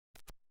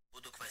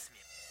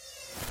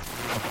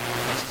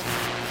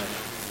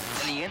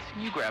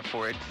You grab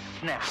for it.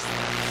 Snap.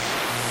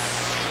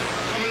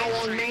 Coming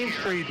along Main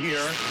Street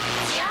here.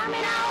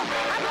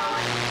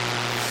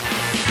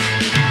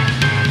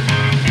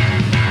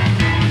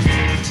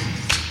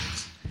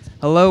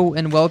 Hello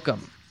and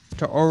welcome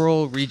to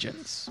Oral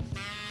Regions.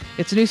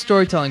 It's a new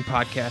storytelling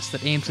podcast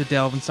that aims to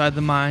delve inside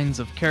the minds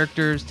of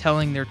characters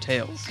telling their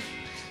tales.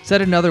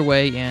 Said another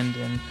way, and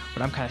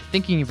what I'm kind of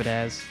thinking of it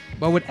as,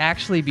 what would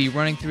actually be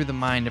running through the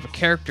mind of a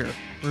character,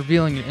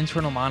 revealing an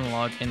internal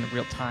monologue in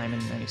real time in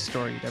any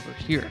story you'd ever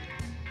hear.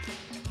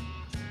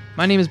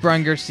 My name is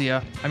Brian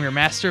Garcia. I'm your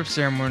master of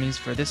ceremonies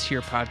for this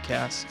here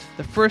podcast.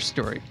 The first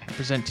story I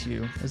present to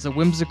you is a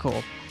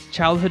whimsical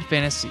childhood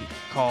fantasy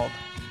called...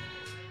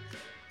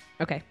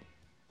 Okay.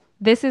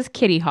 This is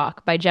Kitty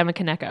Hawk by Gemma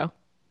Kaneko.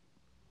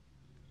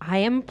 I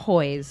am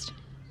poised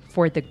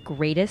for the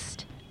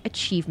greatest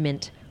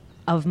achievement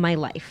of my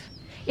life.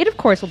 It, of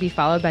course, will be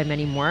followed by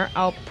many more.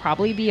 I'll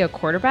probably be a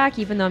quarterback,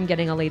 even though I'm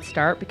getting a late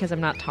start because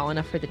I'm not tall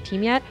enough for the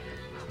team yet.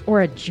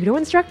 Or a judo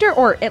instructor,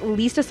 or at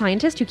least a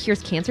scientist who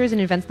cures cancers and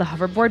invents the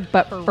hoverboard,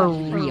 but for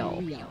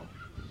real.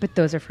 But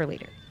those are for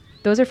later.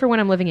 Those are for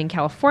when I'm living in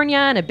California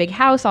in a big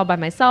house all by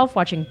myself,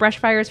 watching brush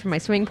fires from my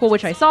swimming pool,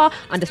 which I saw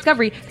on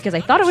Discovery because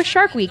I thought it was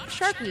Shark Week.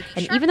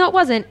 And even though it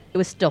wasn't, it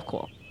was still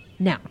cool.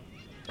 Now,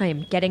 I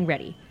am getting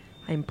ready.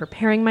 I am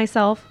preparing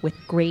myself with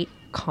great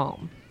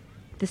calm.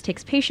 This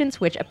takes patience,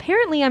 which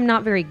apparently I'm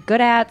not very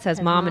good at,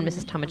 says Mom and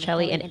Mrs.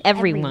 Tomicelli and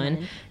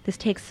everyone. This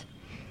takes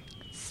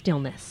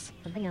stillness.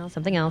 Something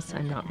else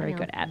I'm not very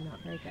good at.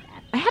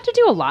 I had to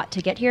do a lot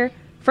to get here.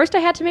 First, I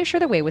had to make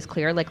sure the way was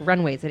clear, like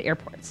runways at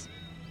airports.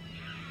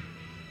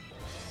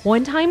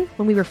 One time,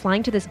 when we were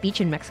flying to this beach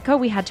in Mexico,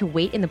 we had to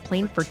wait in the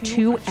plane for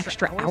 2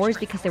 extra hours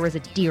because there was a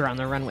deer on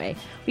the runway.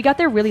 We got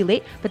there really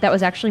late, but that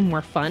was actually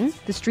more fun.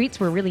 The streets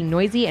were really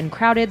noisy and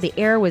crowded, the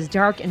air was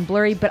dark and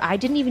blurry, but I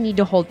didn't even need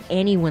to hold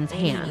anyone's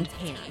hand.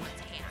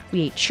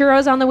 We ate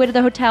churros on the way to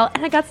the hotel,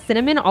 and I got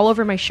cinnamon all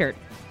over my shirt.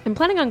 I'm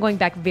planning on going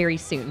back very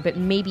soon, but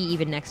maybe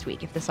even next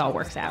week if this all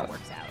works out.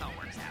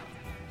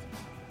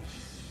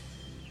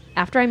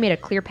 After I made a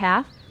clear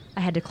path,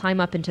 I had to climb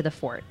up into the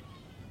fort.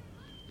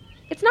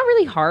 It's not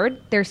really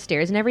hard, there's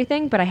stairs and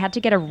everything, but I had to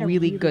get a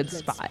really good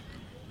spot.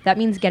 That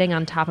means getting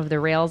on top of the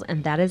rails,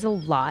 and that is a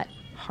lot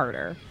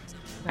harder.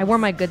 I wore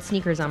my good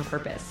sneakers on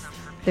purpose.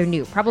 They're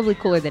new, probably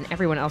cooler than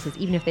everyone else's,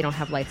 even if they don't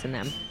have lights in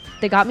them.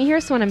 They got me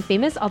here, so when I'm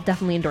famous, I'll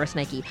definitely endorse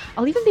Nike.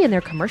 I'll even be in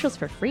their commercials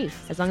for free,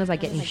 as long as I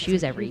get new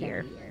shoes every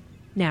year.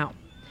 Now,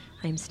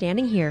 I'm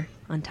standing here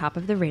on top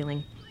of the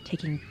railing,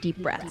 taking deep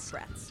breaths.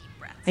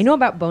 I know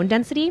about bone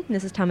density.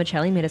 Mrs.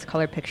 Tomicelli made us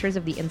color pictures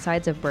of the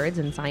insides of birds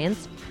in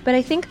science, but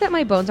I think that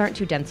my bones aren't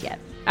too dense yet.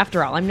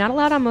 After all, I'm not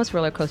allowed on most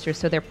roller coasters,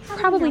 so they're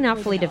probably not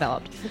fully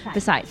developed.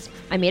 Besides,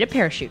 I made a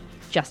parachute,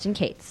 just in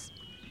case.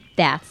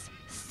 That's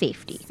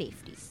safety.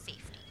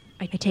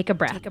 I take a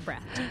breath.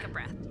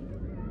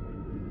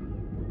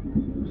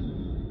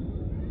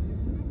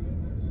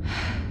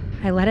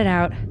 I let it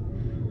out,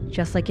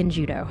 just like in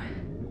judo.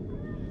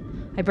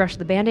 I brushed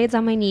the Band-Aids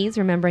on my knees,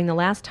 remembering the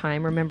last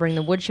time, remembering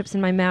the wood chips in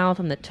my mouth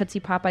and the Tootsie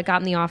Pop I got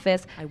in the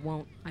office. I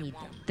won't need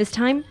them. This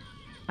time,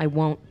 I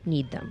won't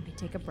need them. I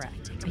take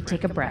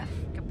a breath.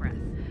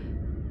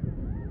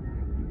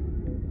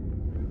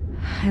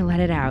 I let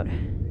it out,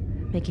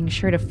 making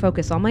sure to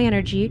focus all my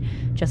energy,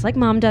 just like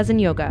Mom does in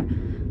yoga.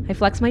 I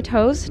flex my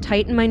toes,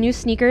 tighten my new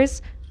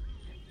sneakers.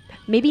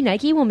 Maybe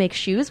Nike will make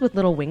shoes with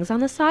little wings on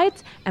the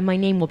sides, and my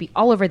name will be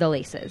all over the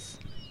laces.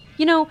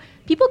 You know,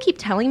 people keep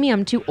telling me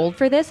I'm too old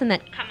for this and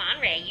that, come on,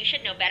 Ray, you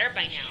should know better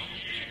by now.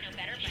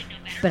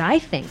 But I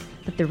think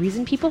that the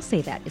reason people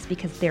say that is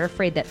because they're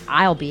afraid that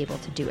I'll be able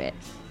to do it.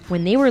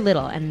 When they were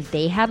little and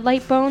they had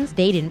light bones,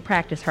 they didn't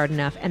practice hard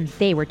enough and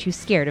they were too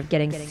scared of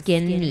getting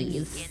skin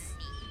knees.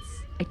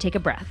 I take a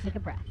breath.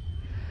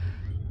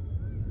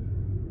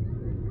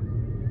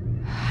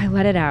 I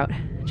let it out,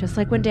 just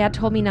like when Dad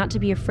told me not to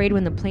be afraid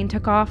when the plane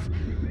took off.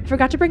 I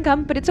forgot to bring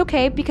gum, but it's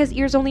okay because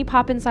ears only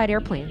pop inside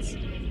airplanes.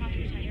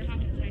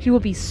 He will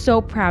be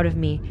so proud of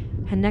me,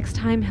 and next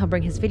time he'll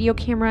bring his video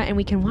camera and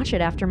we can watch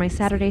it after my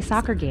Saturday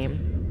soccer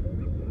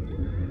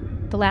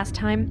game. The last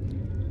time,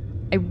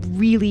 I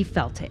really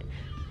felt it,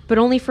 but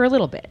only for a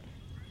little bit.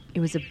 It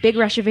was a big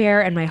rush of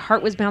air and my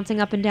heart was bouncing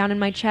up and down in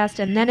my chest,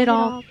 and then it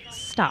all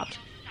stopped.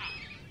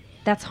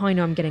 That's how I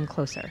know I'm getting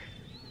closer.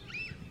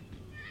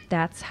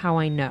 That's how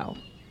I know.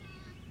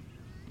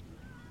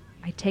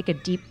 I take a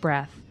deep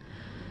breath.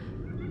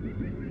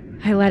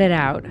 I let it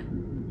out.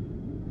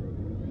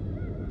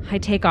 I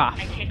take off.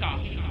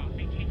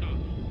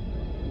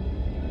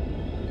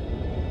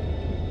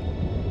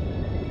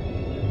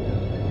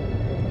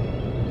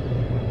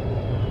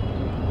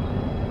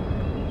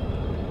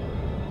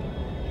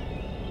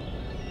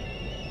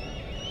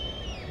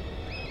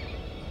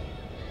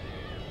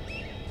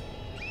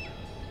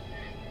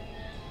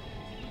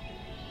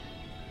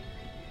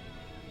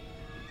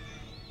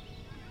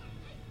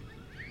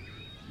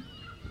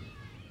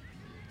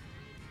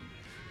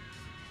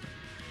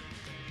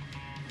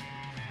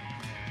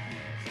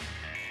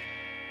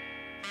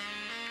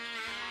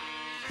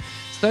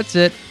 So that's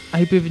it. I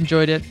hope you've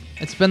enjoyed it.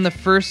 It's been the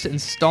first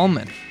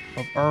installment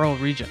of Oral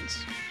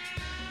Regions.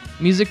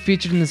 Music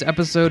featured in this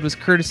episode was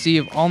courtesy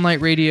of All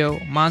Night Radio,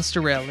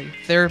 Monster Rally,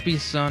 Therapy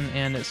Sun,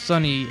 and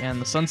Sunny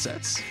and the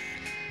Sunsets.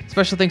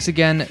 Special thanks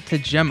again to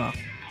Gemma.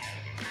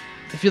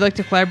 If you'd like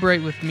to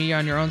collaborate with me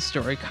on your own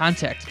story,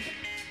 contact me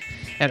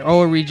at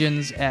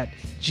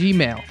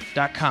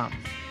oralregions@gmail.com.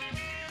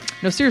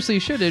 No, seriously,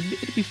 you should.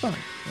 It'd be fun.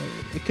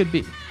 It could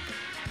be.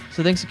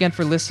 So thanks again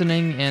for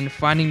listening and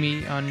finding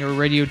me on your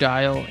radio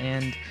dial,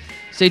 and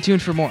stay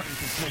tuned for more.